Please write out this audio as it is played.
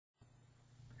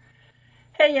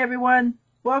Hey everyone,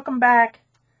 welcome back.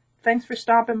 Thanks for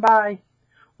stopping by.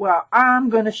 Well, I'm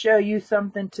going to show you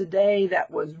something today that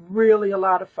was really a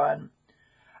lot of fun.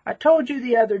 I told you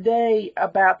the other day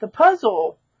about the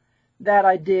puzzle that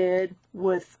I did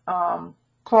with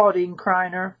Claudine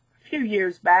a few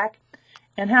years back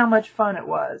and how much fun it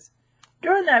was.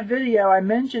 During that video, I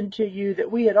mentioned to you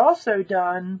that we had also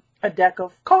done a deck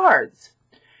of cards.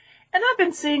 And I've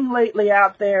been seeing lately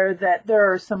out there that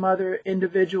there are some other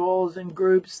individuals and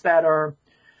groups that are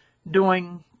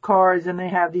doing cards and they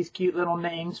have these cute little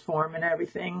names for them and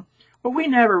everything. But we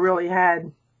never really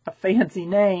had a fancy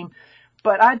name.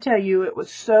 But I tell you, it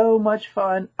was so much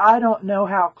fun. I don't know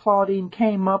how Claudine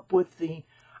came up with the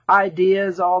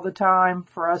ideas all the time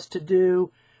for us to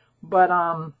do. But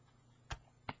I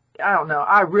don't know.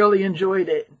 I really enjoyed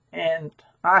it. And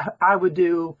I would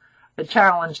do a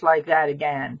challenge like that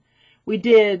again. We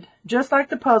did, just like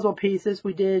the puzzle pieces,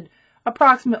 we did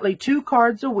approximately 2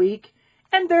 cards a week.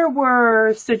 And there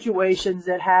were situations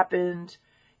that happened,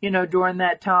 during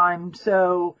that time.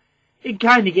 So it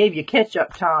kind of gave you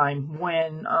catch-up time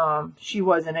when she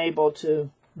wasn't able to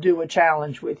do a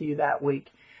challenge with you that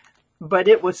week. But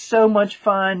it was so much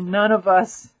fun. None of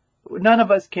us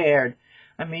cared.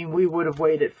 I mean, we would have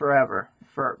waited forever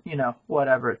for,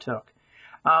 whatever it took.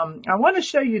 I want to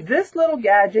show you this little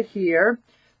gadget here.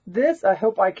 This, I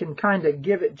hope I can kind of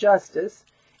give it justice.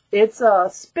 It's a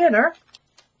spinner.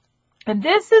 And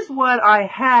this is what I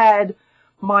had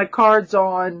my cards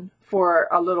on for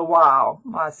a little while.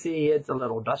 I see it's a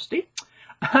little dusty.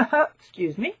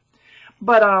 Excuse me.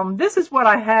 But this is what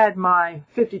I had my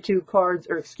 54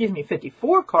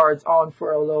 cards on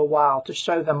for a little while to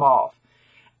show them off.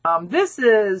 This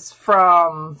is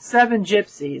from 7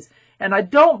 Gypsies. And I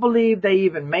don't believe they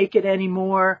even make it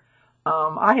anymore.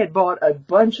 I had bought a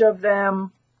bunch of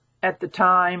them at the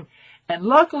time, and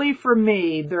luckily for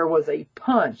me, there was a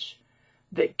punch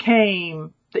that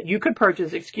you could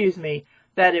purchase,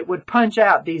 that it would punch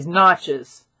out these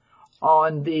notches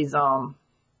on these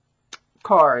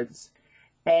cards.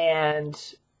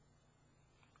 And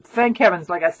thank heavens,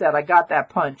 like I said, I got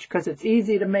that punch, because it's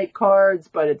easy to make cards,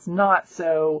 but it's not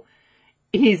so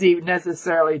easy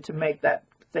necessarily to make that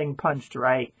thing punched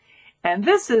right. And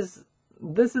this is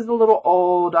a little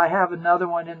old. I have another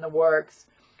one in the works.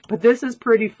 But this is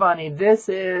pretty funny. This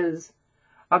is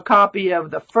a copy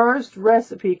of the first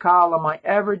recipe column I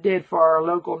ever did for our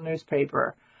local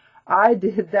newspaper. I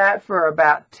did that for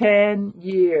about 10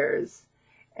 years.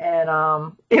 And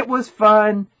it was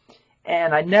fun.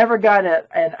 And I never got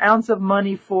an ounce of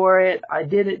money for it. I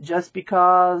did it just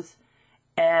because.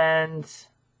 And,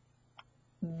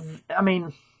 I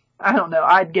mean, I don't know.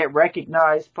 I'd get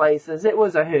recognized places. It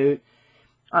was a hoot.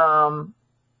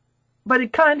 But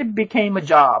it kind of became a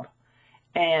job,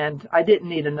 and I didn't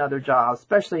need another job,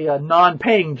 especially a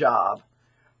non-paying job.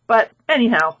 But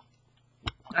anyhow,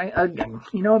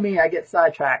 you know me, I get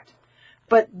sidetracked.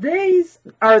 But these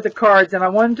are the cards, and I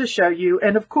wanted to show you.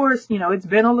 And of course, it's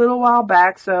been a little while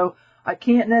back, so I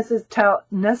can't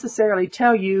necessarily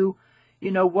tell you,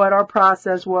 what our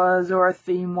process was or our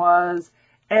theme was.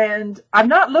 And I've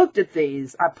not looked at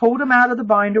these. I pulled them out of the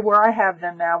binder where I have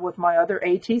them now with my other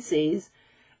ATCs.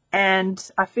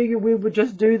 And I figured we would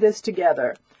just do this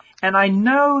together. And I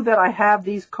know that I have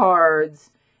these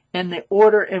cards in the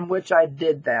order in which I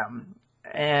did them.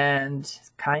 And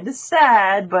it's kind of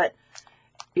sad, but,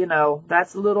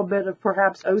 that's a little bit of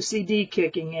perhaps OCD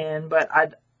kicking in. But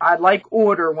I like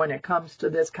order when it comes to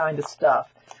this kind of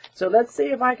stuff. So let's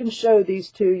see if I can show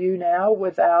these to you now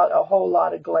without a whole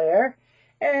lot of glare.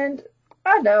 And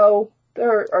I know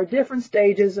there are different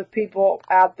stages of people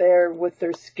out there with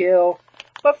their skill.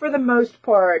 But for the most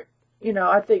part,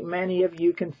 I think many of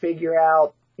you can figure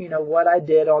out, what I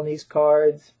did on these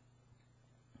cards.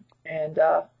 And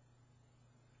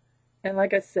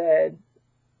like I said,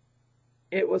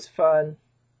 it was fun.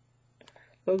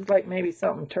 Looks like maybe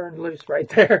something turned loose right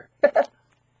there.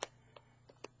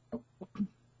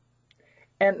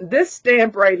 And this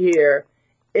stamp right here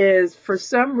is, for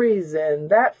some reason,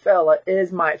 that fella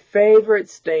is my favorite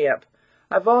stamp.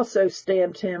 I've also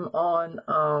stamped him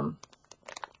on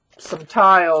some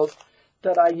tiles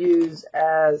that I use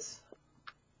as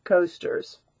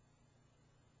coasters.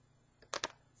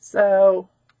 So,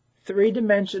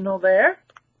 3-dimensional there.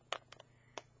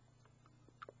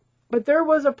 But there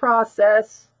was a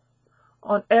process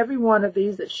on every one of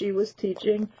these that she was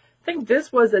teaching. I think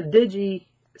this was a digi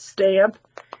stamp.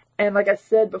 And like I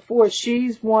said before,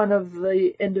 she's one of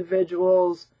the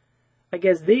individuals, I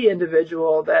guess the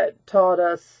individual that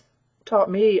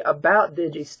taught me about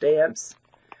digi-stamps.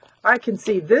 I can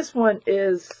see this one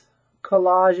is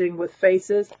collaging with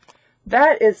faces.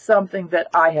 That is something that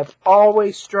I have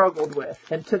always struggled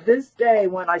with. And to this day,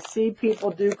 when I see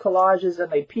people do collages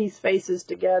and they piece faces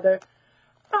together,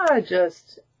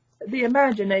 the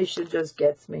imagination just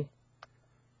gets me.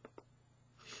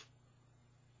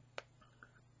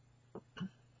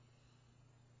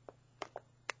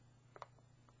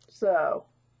 So,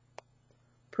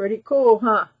 pretty cool,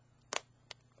 huh?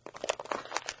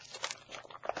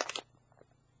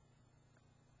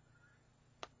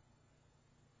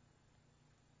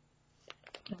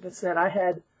 Like I said, I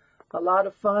had a lot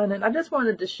of fun, and I just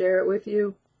wanted to share it with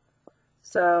you.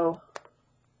 So,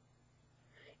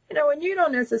 and you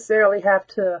don't necessarily have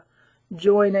to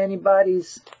join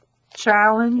anybody's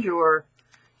challenge or,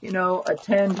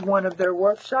 attend one of their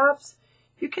workshops.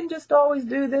 You can just always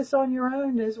do this on your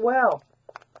own as well.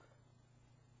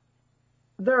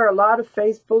 There are a lot of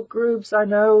Facebook groups I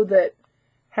know that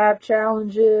have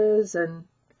challenges and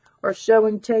are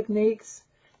showing techniques.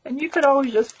 And you could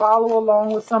always just follow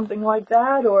along with something like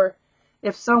that. Or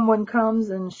if someone comes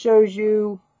and shows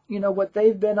you, what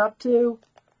they've been up to,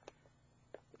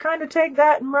 kind of take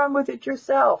that and run with it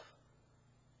yourself.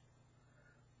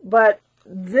 But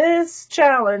this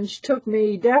challenge took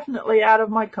me definitely out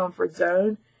of my comfort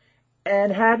zone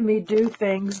and had me do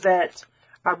things that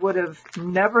I would have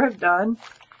never have done.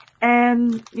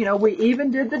 And, we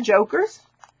even did the jokers.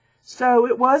 So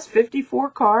it was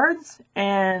 54 cards,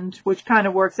 and which kind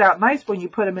of works out nice when you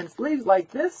put them in sleeves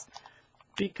like this,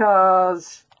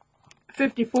 because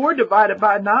 54 divided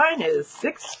by 9 is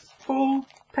 6 full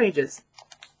pages.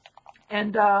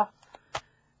 And,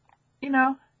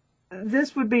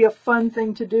 this would be a fun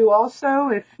thing to do also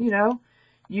if,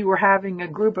 you were having a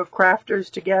group of crafters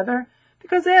together,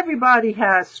 because everybody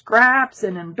has scraps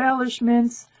and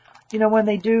embellishments. When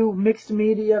they do mixed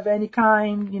media of any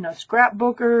kind,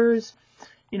 scrapbookers,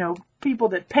 people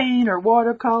that paint or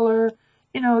watercolor,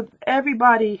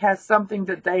 everybody has something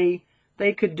that they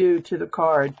could do to the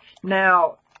card.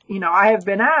 Now, I have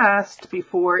been asked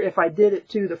before if I did it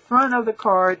to the front of the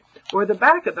card or the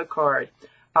back of the card.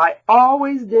 I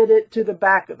always did it to the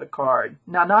back of the card.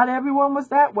 Now, not everyone was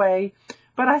that way,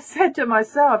 but I said to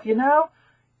myself,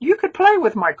 you could play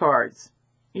with my cards.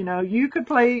 You could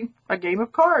play a game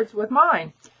of cards with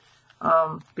mine,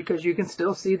 because you can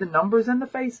still see the numbers and the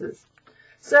faces.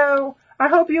 So I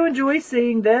hope you enjoy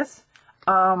seeing this.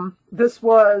 This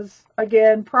was,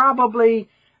 again, probably,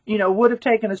 would have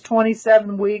taken us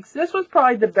 27 weeks. This was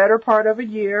probably the better part of a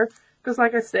year, because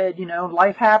like I said,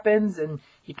 life happens and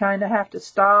you kind of have to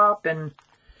stop and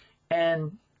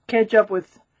catch up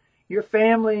with your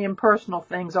family, and personal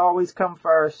things always come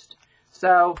first.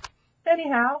 So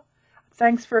anyhow,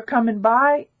 thanks for coming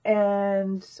by,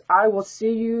 and I will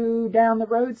see you down the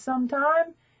road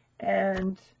sometime,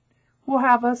 and we'll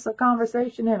have us a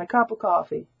conversation and a cup of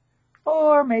coffee,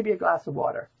 or maybe a glass of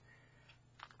water.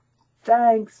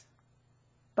 Thanks.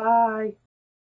 Bye.